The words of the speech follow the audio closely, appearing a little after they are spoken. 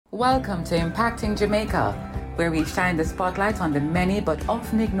Welcome to Impacting Jamaica, where we shine the spotlight on the many but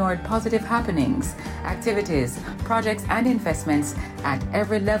often ignored positive happenings, activities, projects, and investments at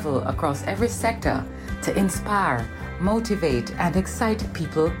every level across every sector to inspire, motivate, and excite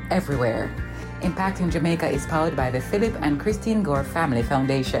people everywhere. Impacting Jamaica is powered by the Philip and Christine Gore Family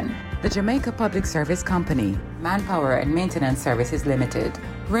Foundation, the Jamaica Public Service Company, Manpower and Maintenance Services Limited,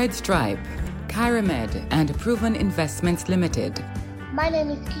 Red Stripe, Caramed, and Proven Investments Limited. My name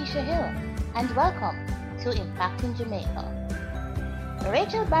is Keisha Hill, and welcome to Impacting Jamaica.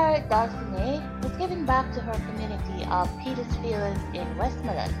 Rachel Barrett Dulcinea was giving back to her community of Petersfield in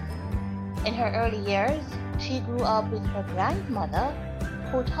Westmoreland. In her early years, she grew up with her grandmother,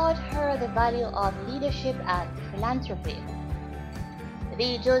 who taught her the value of leadership and philanthropy.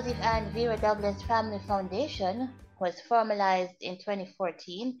 The Joseph and Vera Douglas Family Foundation was formalized in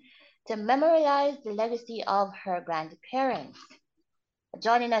 2014 to memorialize the legacy of her grandparents.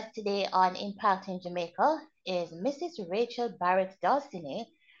 Joining us today on Impacting Jamaica is Mrs. Rachel Barrett Dulcinea,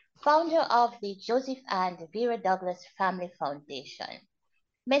 founder of the Joseph and Vera Douglas Family Foundation.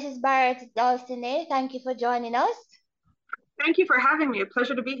 Mrs. Barrett Dulcinea, thank you for joining us. Thank you for having me. A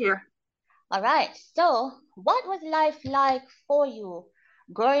pleasure to be here. All right. So, what was life like for you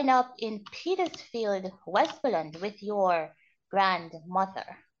growing up in Petersfield, Westmoreland with your grandmother?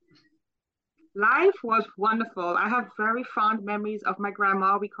 Life was wonderful. I have very fond memories of my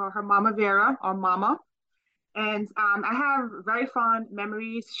grandma. We call her Mama Vera or Mama. And I have very fond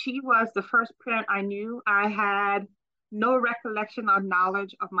memories. She was the first parent I knew. I had no recollection or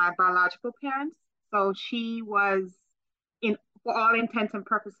knowledge of my biological parents. So she was, for all intents and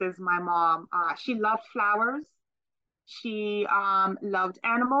purposes, my mom. She loved flowers. She loved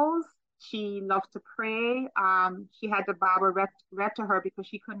animals. She loved to pray. She had the Bible read to her because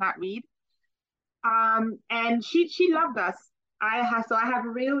she could not read. And she loved us. I have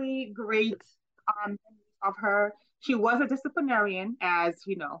really great memories of her. She was a disciplinarian, as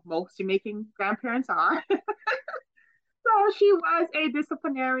you know, most Jamaican grandparents are. So she was a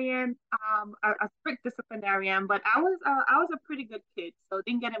disciplinarian, a strict disciplinarian. But I was a pretty good kid, so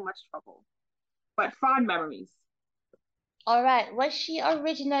didn't get in much trouble. But fond memories. All right. Was she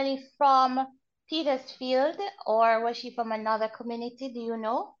originally from Petersfield or was she from another community? Do you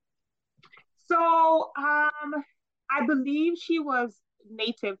know? So I believe she was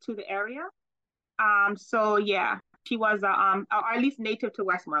native to the area. So yeah, she was or at least native to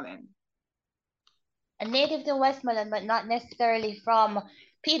Westmoreland. A native to Westmoreland, but not necessarily from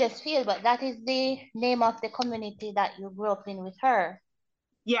Petersfield, but that is the name of the community that you grew up in with her.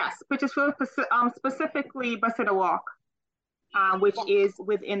 Yes, Petersfield, specifically Basetta Walk, which is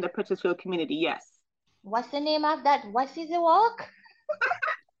within the Petersfield community. Yes. What's the name of that? What is the walk?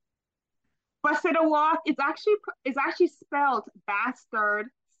 Basetta Walk. It's actually spelled Bastard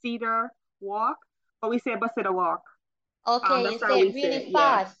Cedar Walk, but we say Basetta Walk. Okay, you say it really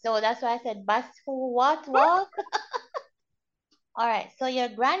fast, yeah. So that's why I said Basfu what walk? All right, so your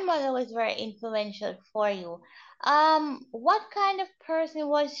grandmother was very influential for you. What kind of person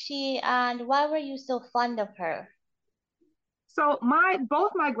was she and why were you so fond of her? So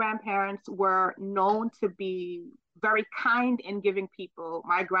both my grandparents were known to be very kind and giving people.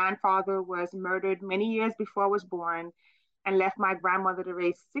 My grandfather was murdered many years before I was born and left my grandmother to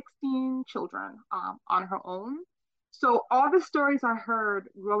raise 16 children on her own. So all the stories I heard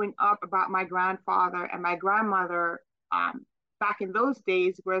growing up about my grandfather and my grandmother back in those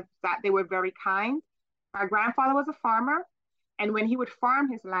days were that they were very kind. My grandfather was a farmer, and when he would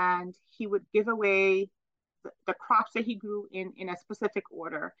farm his land, he would give away the crops that he grew in a specific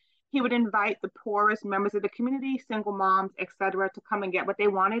order. He would invite the poorest members of the community, single moms, etc., to come and get what they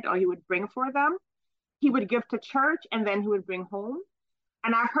wanted, or he would bring for them. He would give to church, and then he would bring home.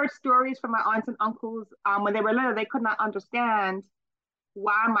 And I've heard stories from my aunts and uncles when they were little, they could not understand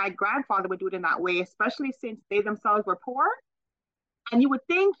why my grandfather would do it in that way, especially since they themselves were poor. And you would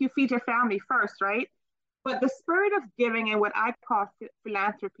think you feed your family first, right? But the spirit of giving and what I call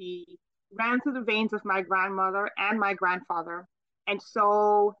philanthropy ran through the veins of my grandmother and my grandfather. And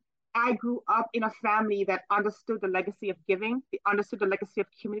so I grew up in a family that understood the legacy of giving, they understood the legacy of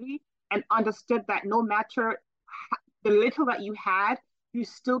community, and understood that no matter the little that you had, you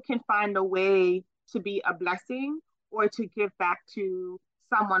still can find a way to be a blessing or to give back to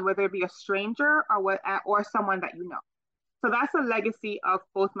someone, whether it be a stranger or someone that you know. So that's a legacy of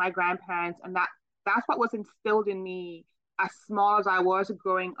both my grandparents, and that's what was instilled in me as small as I was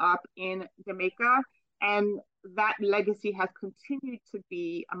growing up in Jamaica. And that legacy has continued to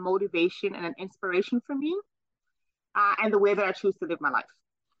be a motivation and an inspiration for me and the way that I choose to live my life.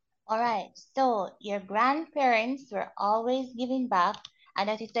 All right. So your grandparents were always giving back And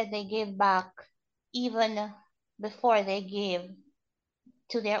as you said, they gave back even before they gave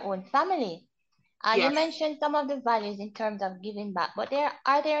to their own family. You Yes. mentioned some of the values in terms of giving back, but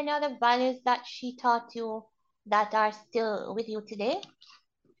are there any other values that she taught you that are still with you today?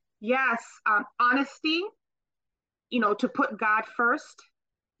 Yes. Honesty, to put God first,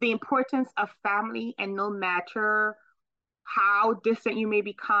 the importance of family, and no matter how distant you may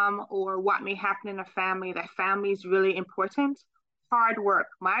become or what may happen in a family, that family is really important. Hard work.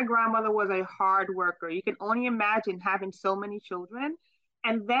 My grandmother was a hard worker. You can only imagine having so many children.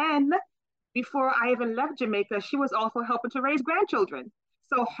 And then before I even left Jamaica, she was also helping to raise grandchildren.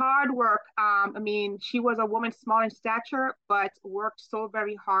 So hard work. I mean, she was a woman small in stature, but worked so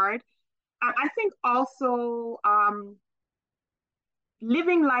very hard. I think also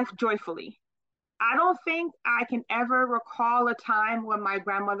living life joyfully. I don't think I can ever recall a time when my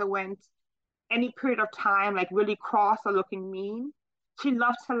grandmother went any period of time like really cross or looking mean. She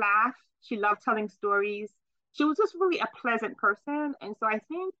loved to laugh. She loved telling stories. She was just really a pleasant person. And so I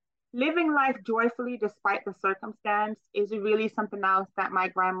think living life joyfully despite the circumstance is really something else that my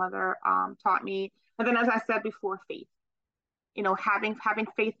grandmother taught me. And then, as I said before, faith. Having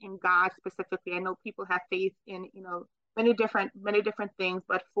faith in God specifically. I know people have faith in many different things,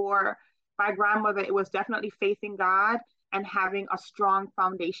 but for my grandmother, it was definitely faith in God and having a strong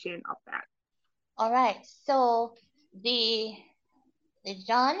foundation of that. All right. So the the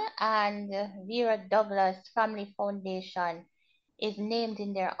John and Vera Douglas Family Foundation is named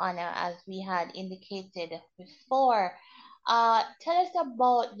in their honor, as we had indicated before. Tell us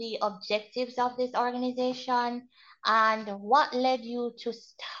about the objectives of this organization and what led you to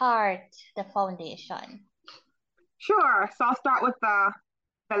start the foundation. Sure. So I'll start with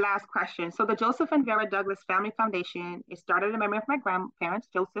the last question. So the Joseph and Vera Douglas Family Foundation is started in memory of my grandparents,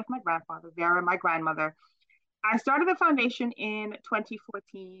 Joseph, my grandfather, Vera, my grandmother. I started the foundation in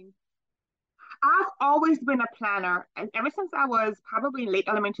 2014. I've always been a planner, and ever since I was probably in late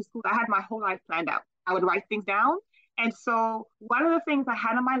elementary school, I had my whole life planned out. I would write things down. And so, one of the things I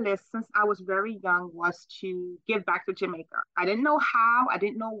had on my list since I was very young was to give back to Jamaica. I didn't know how, I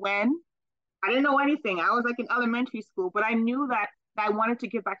didn't know when, I didn't know anything. I was like in elementary school, but I knew that I wanted to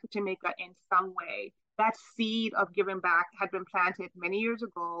give back to Jamaica in some way. That seed of giving back had been planted many years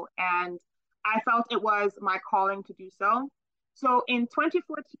ago, and I felt it was my calling to do so. So in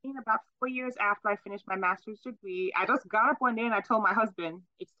 2014, about 4 years after I finished my master's degree, I just got up one day and I told my husband,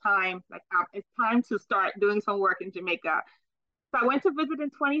 it's time, it's time to start doing some work in Jamaica. So I went to visit in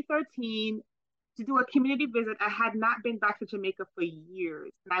 2013 to do a community visit. I had not been back to Jamaica for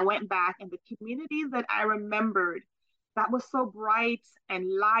years. And I went back, and the community that I remembered that was so bright and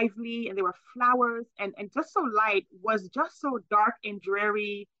lively, and there were flowers and just so light was just so dark and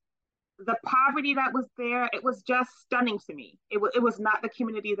dreary. The poverty that was there, it was just stunning to me. It was not the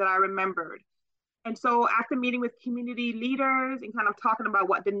community that I remembered. And so after meeting with community leaders and kind of talking about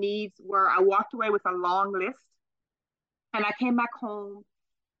what the needs were, I walked away with a long list, and I came back home.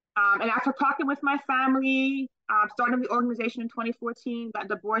 And after talking with my family, starting the organization in 2014, got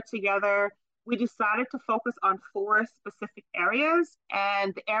the board together, we decided to focus on four specific areas.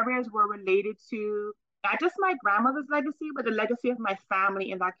 And the areas were related to not just my grandmother's legacy, but the legacy of my family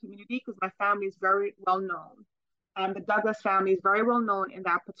in that community, because my family is very well known. And the Douglas family is very well known in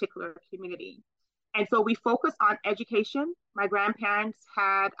that particular community. And so we focus on education. My grandparents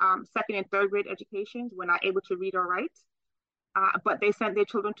had second and third grade educations, were not able to read or write, but they sent their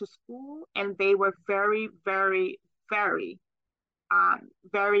children to school, and they were very, very, very,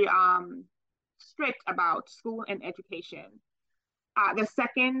 very strict about school and education. The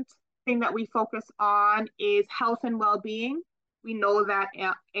second thing that we focus on is health and well-being. We know that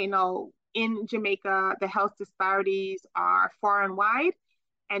in Jamaica the health disparities are far and wide,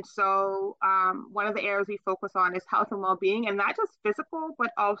 and so one of the areas we focus on is health and well-being, and not just physical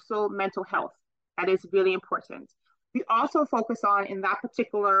but also mental health. That is really important. We also focus on, in that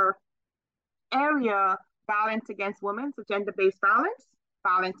particular area, violence against women, so gender-based violence,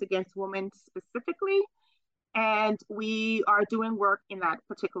 violence against women specifically, and we are doing work in that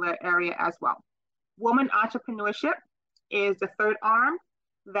particular area as well. Woman entrepreneurship is the third arm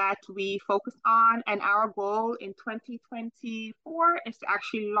that we focus on, and our goal in 2024 is to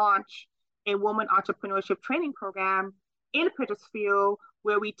actually launch a woman entrepreneurship training program in Petersfield,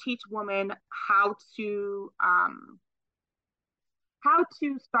 where we teach women how to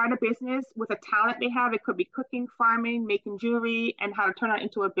start a business with a talent they have. It could be cooking, farming, making jewelry, and how to turn it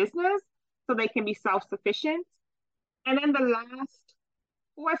into a business so they can be self-sufficient. And then the last,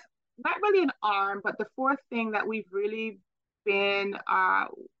 fourth, not really an arm, but the fourth thing that we've really been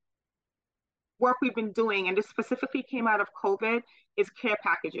work we've been doing, and this specifically came out of COVID, is care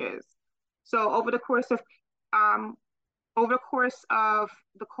packages. So um, over the course of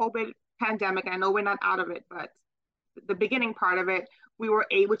the COVID pandemic, I know we're not out of it, but the beginning part of it, we were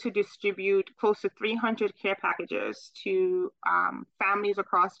able to distribute close to 300 care packages to families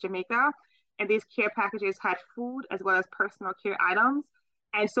across Jamaica. And these care packages had food as well as personal care items.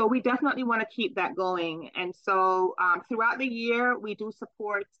 And so we definitely want to keep that going. And so throughout the year, we do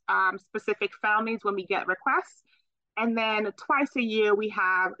support specific families when we get requests. And then twice a year, we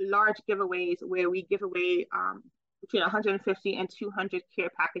have large giveaways where we give away between 150 and 200 care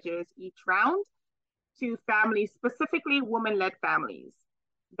packages each round to families, specifically women-led families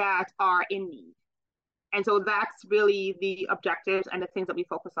that are in need. And so that's really the objectives and the things that we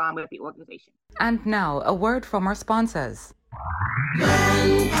focus on with the organization. And now, a word from our sponsors.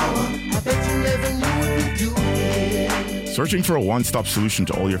 Searching for a one-stop solution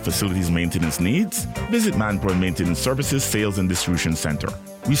to all your facilities maintenance needs? Visit Manpower Maintenance Services Sales and Distribution Center.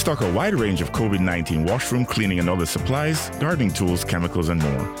 We stock a wide range of COVID-19 washroom cleaning and other supplies, gardening tools, chemicals, and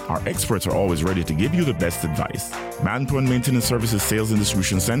more. Our experts are always ready to give you the best advice. Manpower Maintenance Services Sales and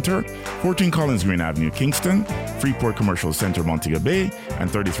Distribution Center, 14 Collins Green Avenue, Kingston, Freeport Commercial Center, Montego Bay, and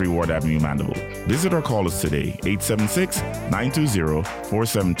 33 Ward Avenue, Mandeville. Visit or call us today,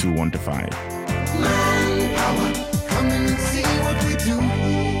 876-920-4721-5. Manpower.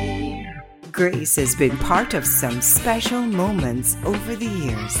 Grace has been part of some special moments over the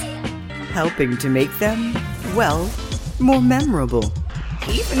years, helping to make them, well, more memorable,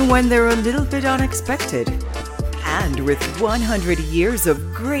 even when they're a little bit unexpected. And with 100 years of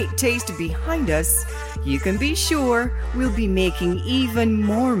great taste behind us, you can be sure we'll be making even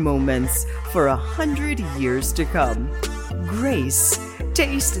more moments for 100 years to come. Grace,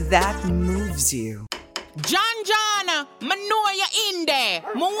 taste that moves you. John, me know you in there.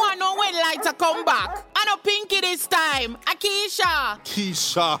 Me want know when lights are come back. I know Pinky this time.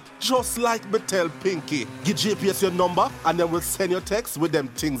 Keisha, just like me tell Pinky, give GPS your number and then we'll send your text with them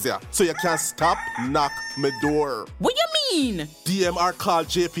things here. So you can stop, knock me door. What you mean? DMR call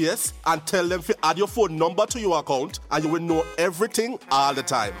GPS and tell them to add your phone number to your account and you will know everything all the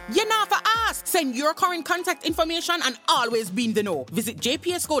time. You know for ask. Send your current contact information and always be in the know. Visit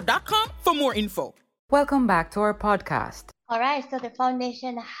jpsco.com for more info. Welcome back to our podcast. All right, so the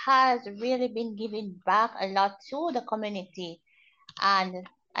foundation has really been giving back a lot to the community. And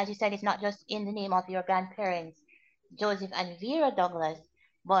as you said, it's not just in the name of your grandparents, Joseph and Vera Douglas,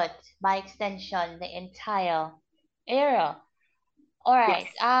 but by extension, the entire area. All right,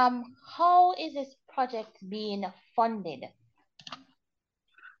 yes. How is this project being funded?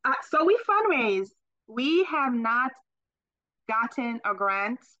 So we fundraise. We have not gotten a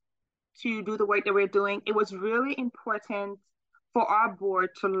grant to do the work that we're doing. It was really important for our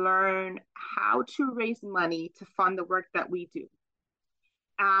board to learn how to raise money to fund the work that we do.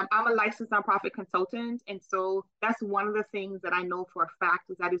 I'm a licensed nonprofit consultant, and so that's one of the things that I know for a fact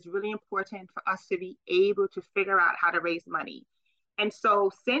is that it's really important for us to be able to figure out how to raise money. And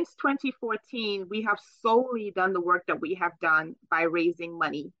so since 2014, we have solely done the work that we have done by raising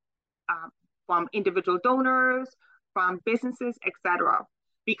money from individual donors, from businesses, etc.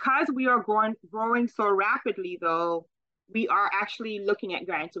 Because we are growing so rapidly, though, we are actually looking at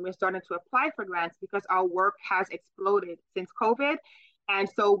grants and we're starting to apply for grants because our work has exploded since COVID. And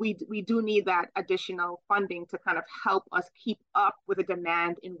so we do need that additional funding to kind of help us keep up with the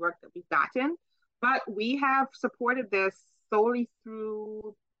demand in work that we've gotten. But we have supported this solely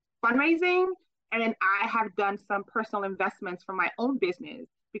through fundraising. And then I have done some personal investments for my own business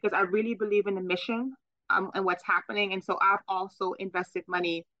because I really believe in the mission and what's happening. And so I've also invested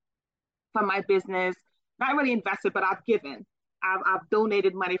money from my business, not really invested, but I've given. I've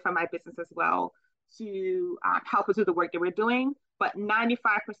donated money from my business as well to help us do the work that we're doing. But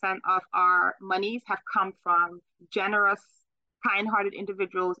 95% of our monies have come from generous, kind-hearted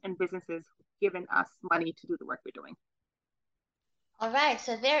individuals and businesses who've given us money to do the work we're doing. All right,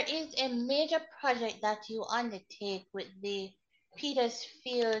 so there is a major project that you undertake with the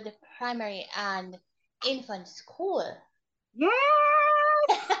Petersfield Primary and Infant School. Yes!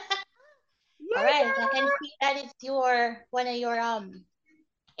 All right, I can see that it's one of your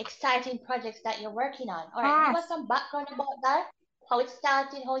exciting projects that you're working on. All right, give us some background about that, how it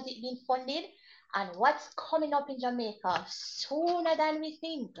started, how is it being funded, and what's coming up in Jamaica sooner than we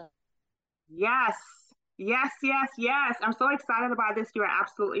think. Yes. I'm so excited about this. You are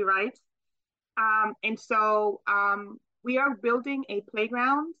absolutely right. And so we are building a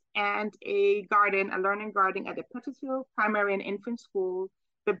playground and a learning garden at the Petersfield Primary and Infant School.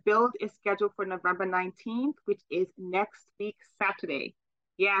 The build is scheduled for November 19th, which is next week, Saturday.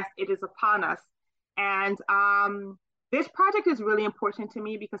 Yes, it is upon us. And This project is really important to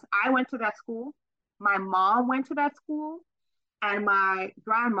me because I went to that school, my mom went to that school, and my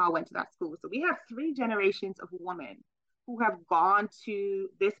grandma went to that school. So we have three generations of women who have gone to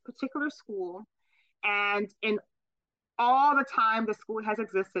this particular school. And in all the time the school has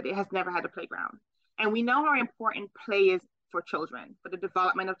existed, it has never had a playground. And we know how important play is for children, for the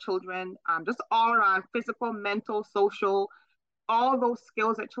development of children, just all around physical, mental, social, all those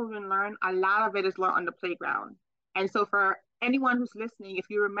skills that children learn, a lot of it is learned on the playground. And so for anyone who's listening, if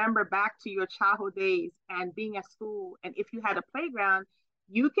you remember back to your childhood days and being at school, and if you had a playground,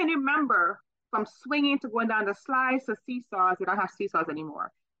 you can remember from swinging to going down the slides to seesaws. We don't have seesaws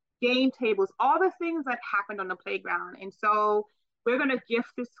anymore. Game tables, all the things that happened on the playground. And so we're going to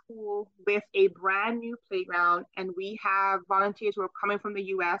gift this school with a brand new playground. And we have volunteers who are coming from the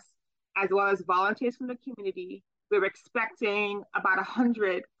US, as well as volunteers from the community. We're expecting about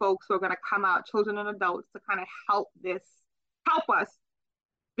 100 folks who are going to come out, children and adults, to kind of help us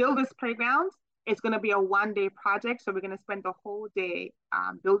build this playground. It's going to be a one-day project, so we're going to spend the whole day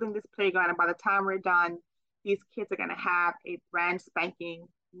building this playground. And by the time we're done, these kids are going to have a brand spanking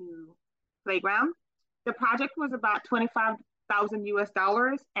new playground. The project was about 25,000 US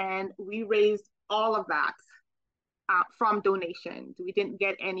dollars, and we raised all of that from donations. We didn't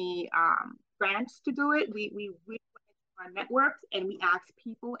get any grants to do it. We really went into our networks, and we asked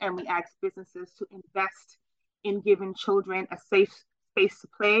people and we asked businesses to invest in giving children a safe space to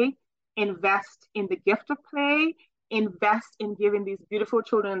play, invest in the gift of play, invest in giving these beautiful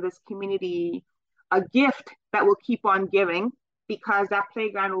children in this community a gift that will keep on giving, because that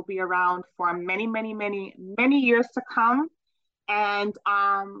playground will be around for many, many, many, many years to come. And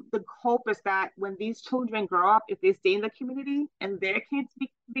the hope is that when these children grow up, if they stay in the community and their kids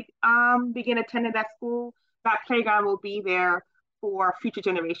begin attending that school, that playground will be there for future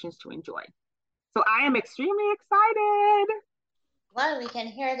generations to enjoy. So I am extremely excited. Well, we can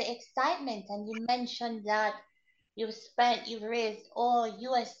hear the excitement, and you mentioned that you've raised all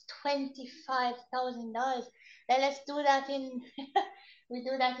US $25,000. Then let's do that in we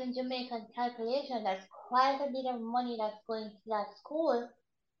do that in Jamaican calculation. That's quite a bit of money that's going to that school,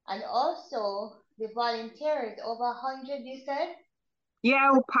 and also the volunteers, over 100. You said? Yeah,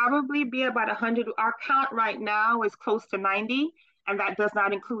 it will probably be about 100. Our count right now is close to 90, and that does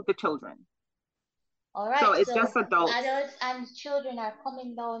not include the children. All right. So it's just adults. Adults and children are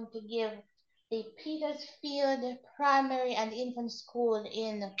coming down to give the Petersfield Primary and Infant School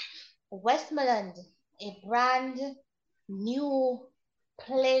in Westmoreland a brand new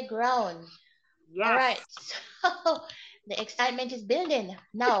playground. Yes. All right. So the excitement is building.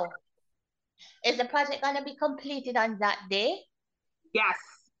 Now, is the project going to be completed on that day? Yes.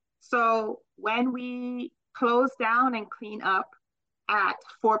 So when we close down and clean up at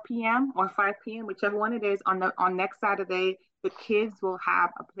 4 p.m. or 5 p.m., whichever one it is, on next Saturday, the kids will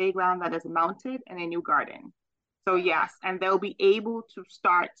have a playground that is mounted and a new garden. So yes, and they'll be able to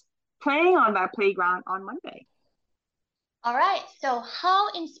start playing on that playground on Monday. All right. So how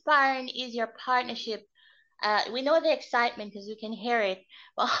inspiring is your partnership? We know the excitement because you can hear it,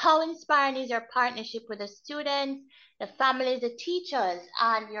 but how inspiring is your partnership with the students, the families, the teachers,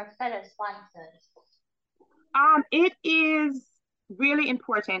 and your fellow sponsors? It is really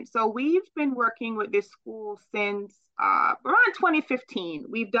important. So we've been working with this school since around 2015.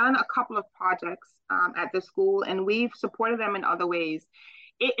 We've done a couple of projects at the school, and we've supported them in other ways.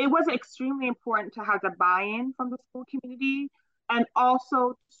 It was extremely important to have the buy-in from the school community, and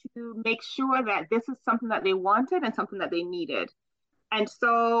also to make sure that this is something that they wanted and something that they needed. And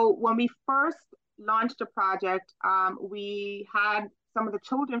so when we first launched the project, we had some of the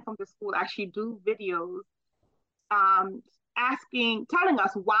children from the school actually do videos telling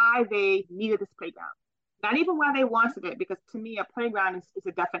us why they needed this playground. Not even why they wanted it, because to me, a playground is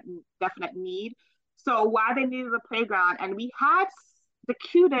a definite need. So why they needed a playground. And we had the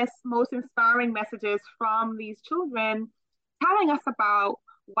cutest, most inspiring messages from these children telling us about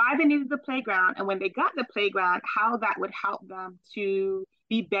why they needed the playground, and when they got the playground, how that would help them to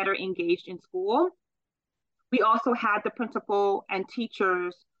be better engaged in school. We also had the principal and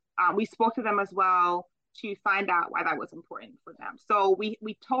teachers, we spoke to them as well to find out why that was important for them. So we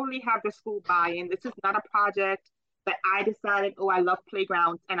totally have the school buy-in. This is not a project that I decided, oh, I love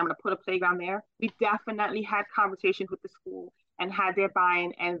playgrounds and I'm going to put a playground there. We definitely had conversations with the school and had their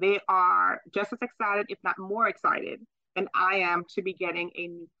buy-in, and they are just as excited, if not more excited, than I am to be getting a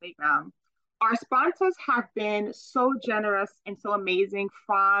new playground. Our sponsors have been so generous and so amazing,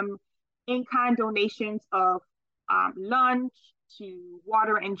 from in-kind donations of lunch to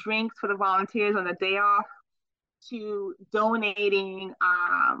water and drinks for the volunteers on the day off, to donating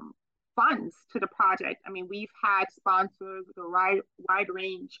funds to the project. I mean, we've had sponsors with a wide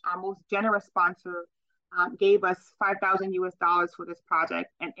range. Our most generous sponsor gave us $5,000 for this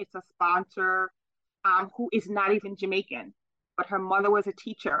project, and it's a sponsor who is not even Jamaican, but her mother was a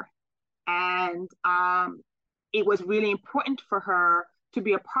teacher, and it was really important for her to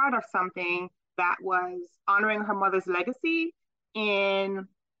be a part of something that was honoring her mother's legacy in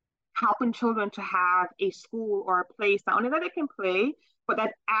helping children to have a school or a place, not only that they can play, but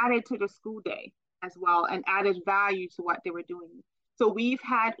that added to the school day as well and added value to what they were doing. So we've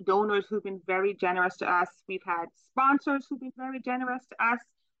had donors who've been very generous to us. We've had sponsors who've been very generous to us.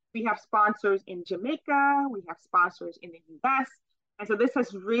 We have sponsors in Jamaica. We have sponsors in the US. And so this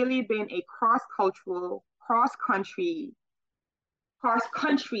has really been a cross-cultural, cross-countries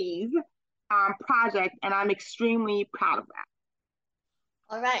project, and I'm extremely proud of that.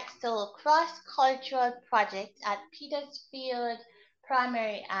 All right, so cross-cultural project at Petersfield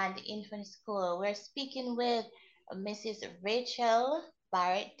Primary and Infant School. We're speaking with Mrs. Rachel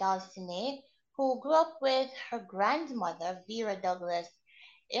Barrett Dulcinea, who grew up with her grandmother, Vera Douglas,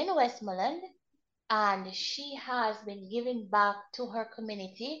 in Westmoreland, and she has been giving back to her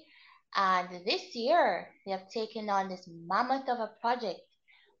community. And this year, they have taken on this mammoth of a project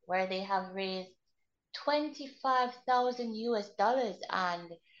where they have raised $25,000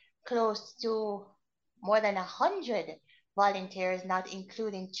 and close to more than 100 volunteers, not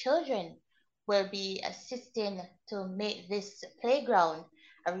including children, will be assisting to make this playground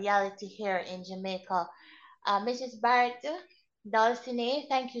a reality here in Jamaica. Mrs. Barrett Dulcinea,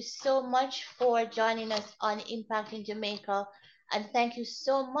 thank you so much for joining us on Impacting Jamaica, and thank you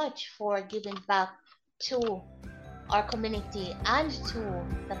so much for giving back to our community and to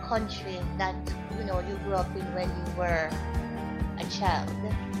the country that you grew up in when you were a child.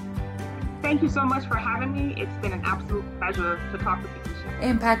 Thank you so much for having me. It's been an absolute pleasure to talk with you.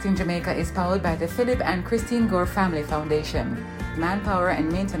 Impacting Jamaica is powered by the Philip and Christine Gore Family Foundation, Manpower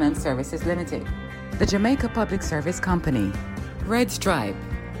and Maintenance Services Limited, the Jamaica Public Service Company, Red Stripe,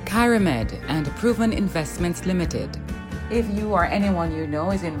 Kyramed, and Proven Investments Limited. If you or anyone you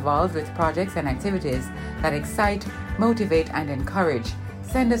know is involved with projects and activities that excite, motivate, and encourage,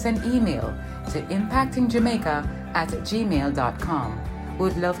 send us an email to impactingjamaica@gmail.com.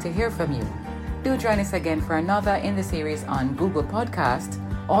 We'd love to hear from you. Do join us again for another in the series on Google Podcast,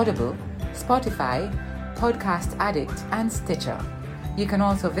 Audible, Spotify, Podcast Addict, and Stitcher. You can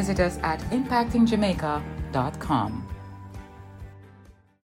also visit us at impactingjamaica.com.